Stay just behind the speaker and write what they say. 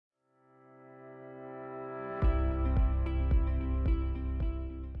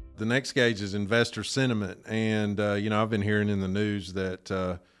the next gauge is investor sentiment. And, I've been hearing in the news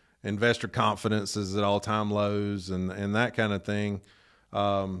that investor confidence is at all-time lows and that kind of thing.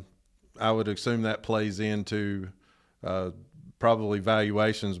 I would assume that plays into probably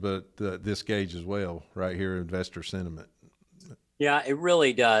valuations, but this gauge as well, right here, investor sentiment. Yeah, it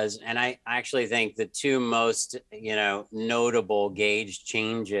really does. And I actually think the two most, notable gauge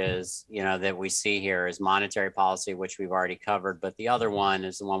changes, that we see here is monetary policy, which we've already covered. But the other one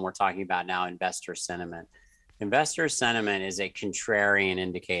is the one we're talking about now, investor sentiment. Investor sentiment is a contrarian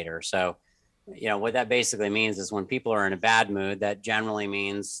indicator. So, what that basically means is when people are in a bad mood, that generally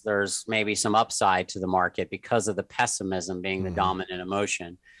means there's maybe some upside to the market because of the pessimism being the dominant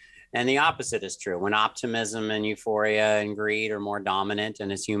emotion. And the opposite is true. When optimism and euphoria and greed are more dominant,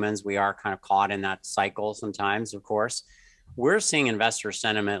 and as humans, we are kind of caught in that cycle sometimes, of course, we're seeing investor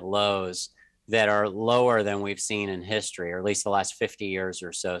sentiment lows that are lower than we've seen in history, or at least the last 50 years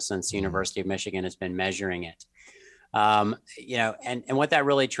or so since the University of Michigan has been measuring it. And what that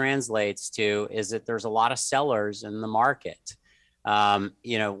really translates to is that there's a lot of sellers in the market.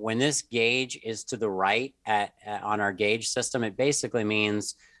 When this gauge is to the right on our gauge system, it basically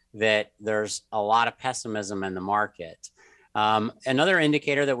means that there's a lot of pessimism in the market. Another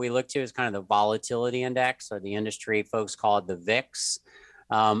indicator that we look to is kind of the volatility index, or the industry folks call it the VIX.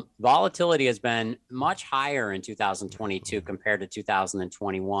 Volatility has been much higher in 2022 compared to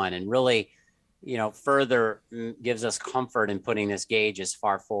 2021, and really, further gives us comfort in putting this gauge as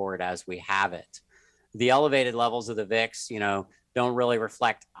far forward as we have it. The elevated levels of the VIX, don't really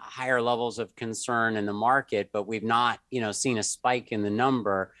reflect higher levels of concern in the market, but we've not, seen a spike in the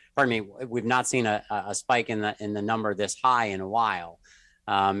number. Pardon me, we've not seen a spike in the number this high in a while.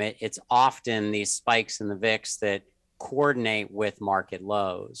 It's often these spikes in the VIX that coordinate with market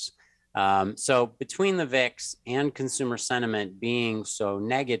lows. So between the VIX and consumer sentiment being so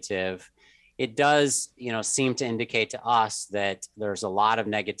negative, it does, seem to indicate to us that there's a lot of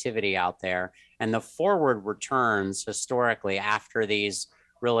negativity out there. And the forward returns historically after these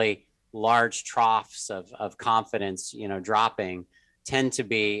really large troughs of confidence, dropping, tend to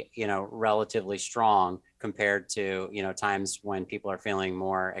be, relatively strong compared to, times when people are feeling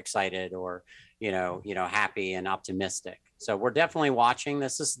more excited or, happy and optimistic. So we're definitely watching.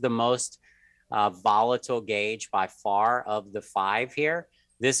 This is the most volatile gauge by far of the five here.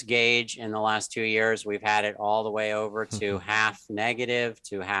 This gauge in the last 2 years, we've had it all the way over to half negative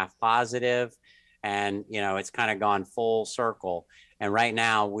to half positive. And, it's kind of gone full circle. And right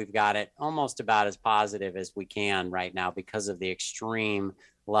now we've got it almost about as positive as we can right now because of the extreme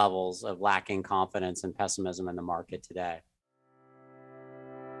levels of lacking confidence and pessimism in the market today.